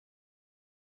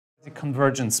The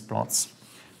convergence plots.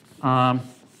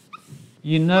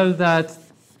 You know that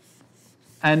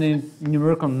any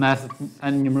numerical method,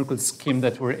 any numerical scheme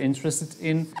that we're interested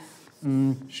in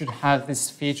should have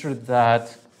this feature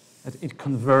that it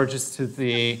converges to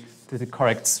the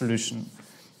correct solution.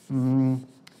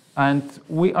 And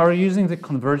we are using the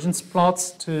convergence plots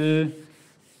to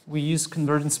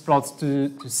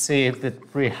see if that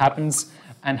really happens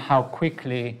and how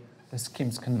quickly the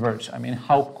schemes converge. I mean,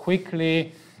 how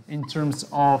quickly, in terms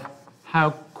of how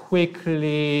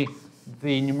quickly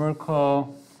the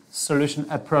numerical solution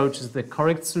approaches the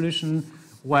correct solution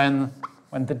when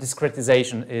the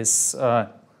discretization is,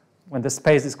 when the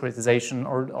space discretization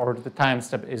or the time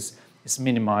step is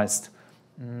minimized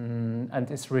and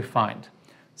is refined.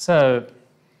 So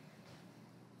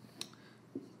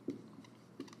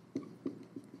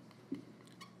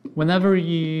whenever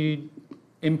you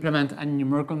implement a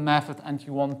numerical method and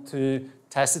you want to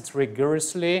test it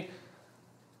rigorously,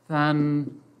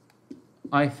 then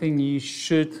I think you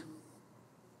should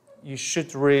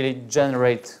really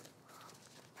generate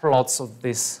plots of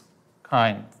this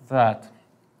kind that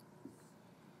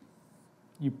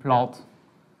you plot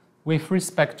with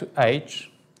respect to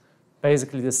h,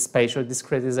 basically the spatial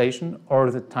discretization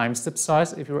or the time step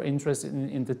size. If you're interested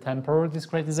in the temporal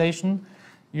discretization,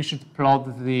 you should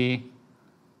plot the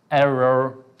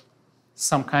error,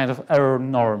 some kind of error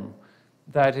norm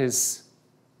that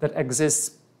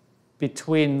exists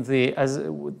between the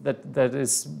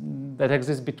that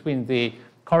exists between the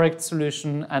correct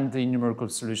solution and the numerical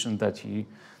solution that you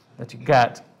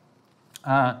get.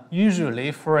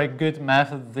 Usually, for a good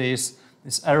method, this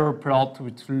error plot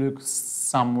would look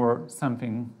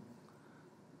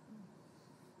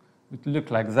would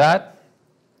look like that.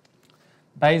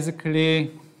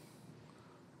 Basically,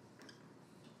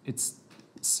 it's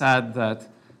said that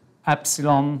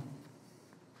epsilon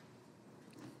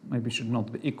maybe should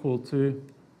not be equal to,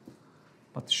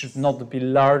 but should not be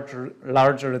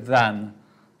larger than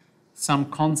some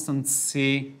constant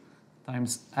c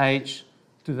times h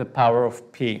to the power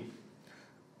of p.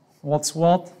 What's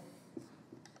what?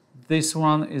 This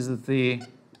one is the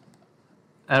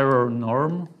error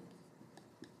norm.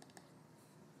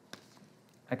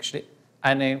 Actually,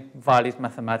 any valid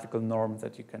mathematical norm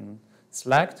that you can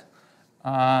select.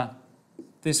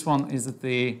 This one is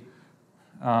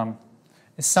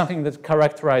is something that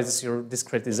characterizes your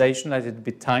discretization, let it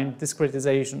be time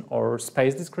discretization or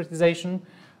space discretization.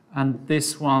 And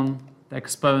this one, the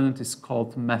exponent, is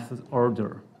called method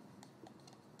order.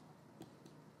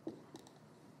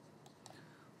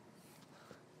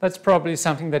 That's probably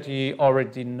something that you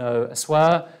already know as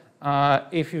well.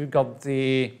 If you got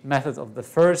the method of the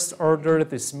first order,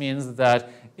 this means that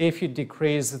if you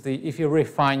if you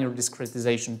refine your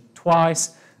discretization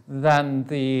twice, then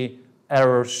the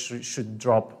error should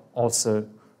drop also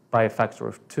by a factor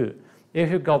of 2. If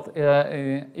you got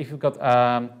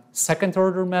a second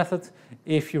order method,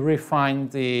 if you refine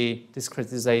the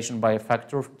discretization by a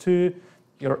factor of 2,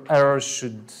 your error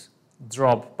should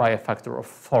drop by a factor of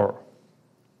 4.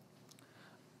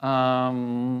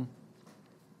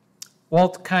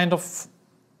 What kind of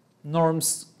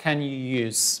norms can you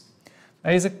use?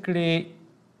 Basically,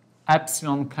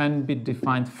 epsilon can be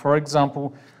defined, for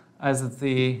example, as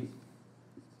the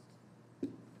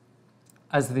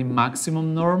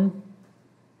maximum norm.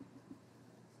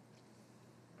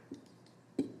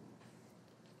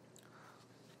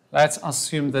 Let's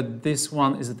assume that this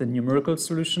one is the numerical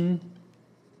solution.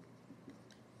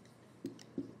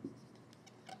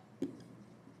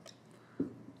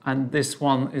 And this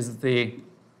one is the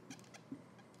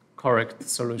correct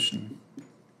solution.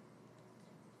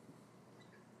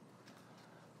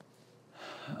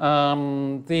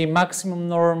 The maximum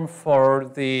norm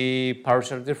for the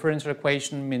partial differential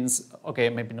equation means, okay,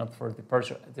 maybe not for the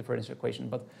partial differential equation,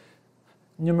 but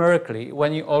numerically,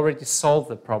 when you already solve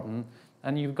the problem,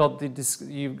 and you've got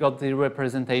the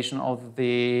representation of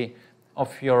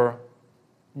your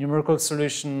numerical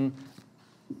solution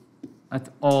at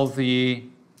all the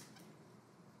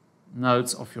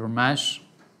nodes of your mesh.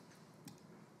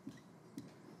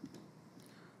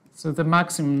 So the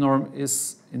maximum norm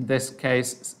is, in this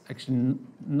case, actually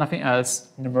nothing else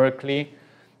numerically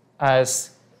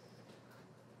as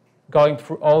going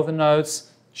through all the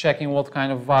nodes, checking what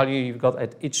kind of value you've got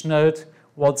at each node,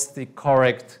 what's the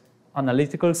correct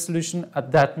analytical solution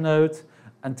at that node,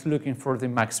 and looking for the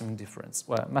maximum difference.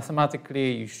 Well,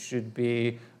 mathematically, you should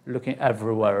be looking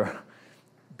everywhere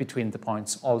between the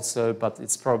points also, but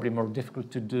it's probably more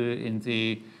difficult to do in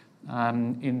the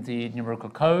numerical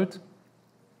code.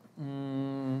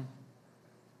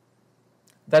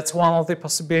 That's one of the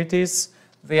possibilities.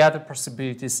 The other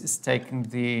possibilities is taking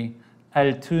the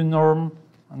L2 norm,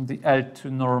 and the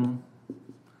L2 norm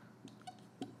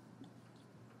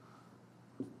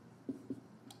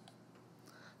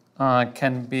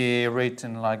can be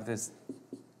written like this.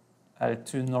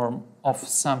 L2 norm of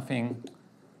something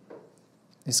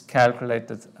is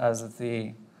calculated as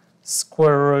the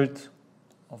square root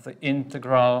of the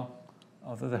integral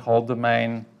of the whole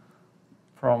domain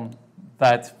from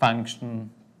that function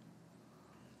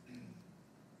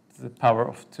to the power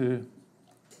of 2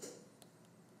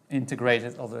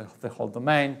 integrated over the whole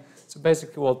domain. So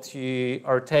basically what you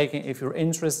are taking, if you're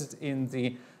interested in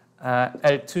the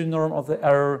L2 norm of the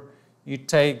error, you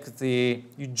generate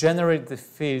the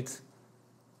field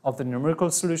of the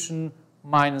numerical solution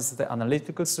minus the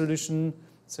analytical solution.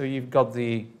 So you've got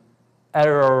the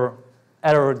error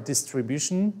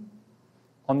distribution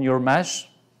on your mesh.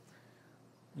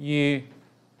 You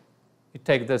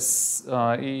take this,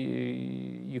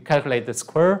 you calculate the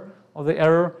square of the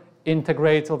error,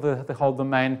 integrate of the whole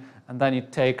domain, and then you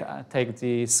take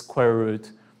the square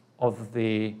root of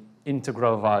the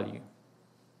integral value.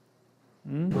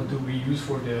 What do we use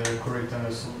for the correct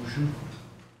solution?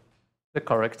 The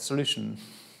correct solution.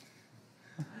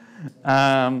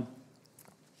 Shouldn't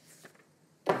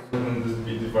this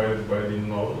be divided by the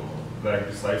node, like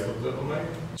the size of the domain?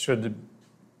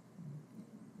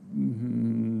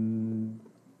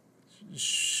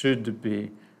 Should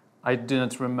be. I do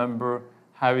not remember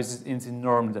how is it in the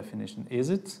norm definition. Is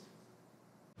it?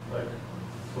 Like,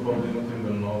 probably not in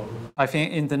the node. I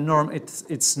think in the norm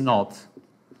it's not.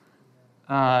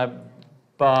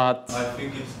 But I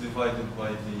think it's divided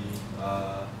by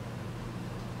the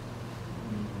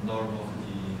norm of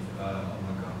the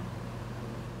omega.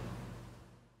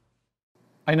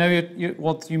 I know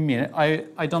what you mean.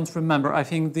 I don't remember. I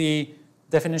think the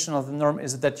definition of the norm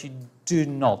is that you do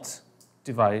not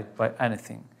divide it by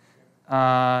anything.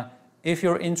 If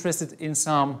you're interested in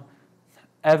some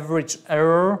average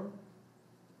error,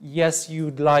 yes,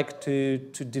 you'd like to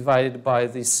divide it by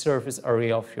the surface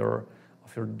area of your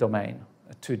domain,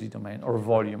 a 2D domain, or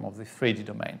volume of the 3D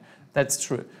domain. That's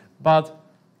true. But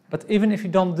even if you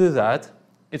don't do that,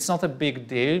 it's not a big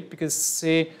deal, because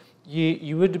see,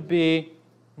 you would be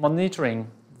monitoring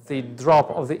the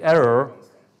drop of the error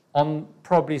on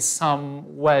probably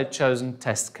some well-chosen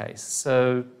test case.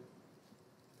 So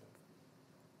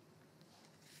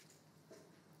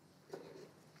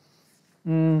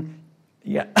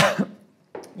yeah,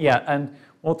 yeah. And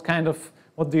what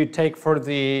do you take for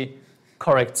the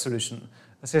correct solution?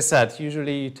 As I said,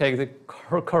 usually you take the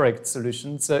correct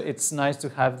solution. So it's nice to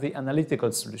have the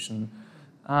analytical solution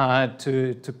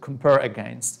to compare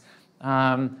against.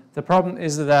 The problem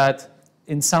is that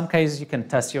in some cases you can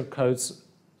test your codes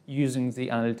using the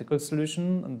analytical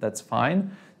solution, and that's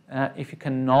fine. If you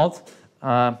cannot,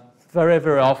 very,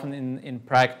 very often in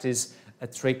practice, a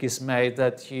trick is made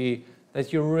that you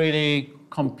really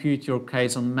compute your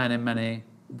case on many, many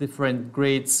different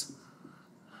grids,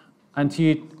 and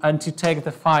you take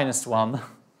the finest one,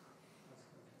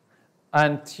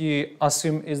 and you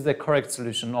assume is the correct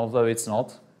solution, although it's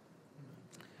not.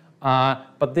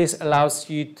 But this allows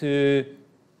you to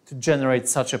generate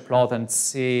such a plot and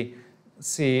see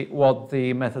what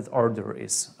the method order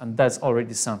is, and that's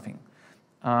already something.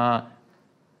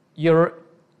 You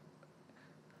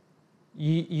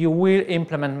will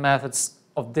implement methods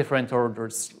of different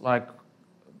orders, like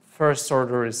first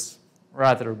order is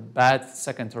rather bad,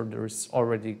 second order is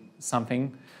already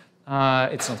something.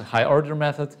 It's not a high order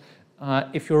method.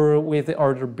 If you're with the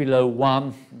order below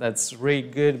 1, that's really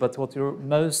good, but what you're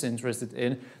most interested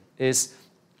in is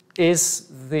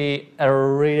the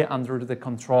error really under the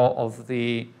control of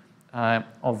the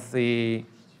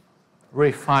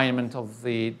refinement of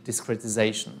the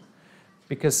discretization?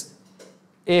 Because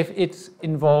if it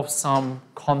involves some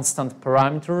constant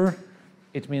parameter,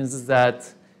 it means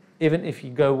that even if you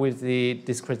go with the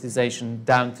discretization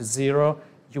down to 0,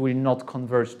 you will not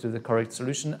converge to the correct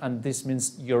solution, and this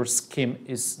means your scheme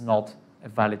is not a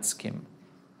valid scheme.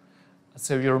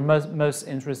 So you're most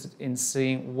interested in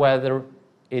seeing whether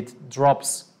it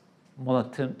drops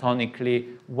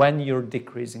monotonically when you're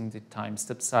decreasing the time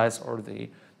step size or the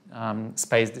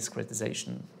space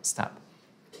discretization step.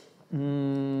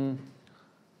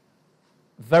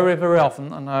 Very, very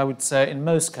often, and I would say in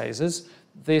most cases,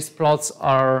 these plots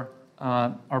are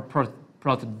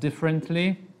plotted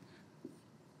differently.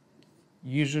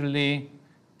 Usually,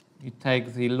 you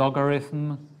take the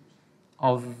logarithm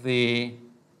of the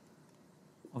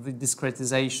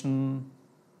discretization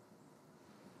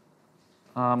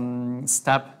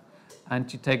step,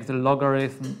 and you take the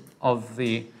logarithm of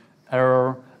the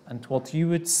error. And what you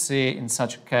would see in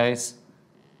such a case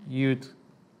you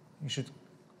should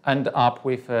end up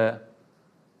with a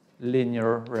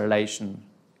linear relation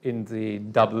in the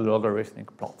double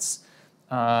logarithmic plots.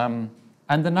 And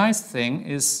the nice thing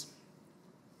is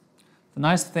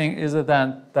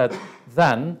that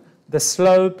then the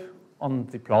slope on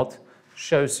the plot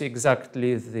shows you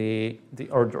exactly the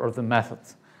order of the method.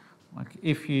 Like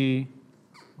if you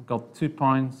got 2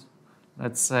 points,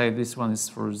 let's say this one is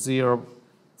for 0,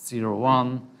 0,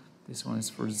 1, this one is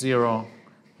for 0,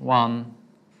 1,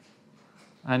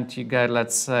 and you get,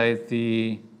 let's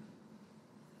say,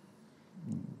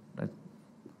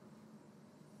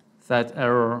 that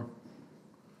error,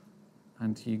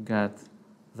 and you get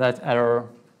that error,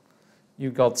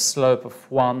 you got slope of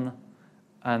 1,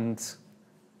 and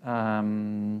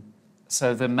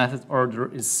so the method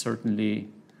order is certainly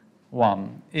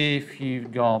 1. If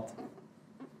you've got,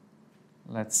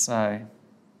 let's say,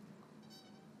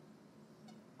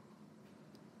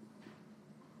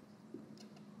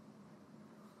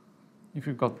 if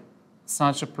you've got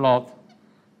such a plot,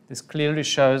 this clearly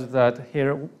shows that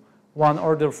here 1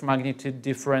 order of magnitude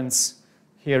difference,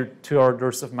 here 2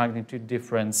 orders of magnitude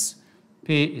difference,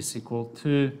 P is equal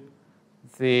to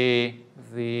the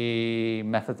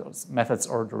method's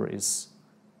order is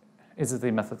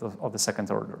the method of the second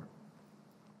order.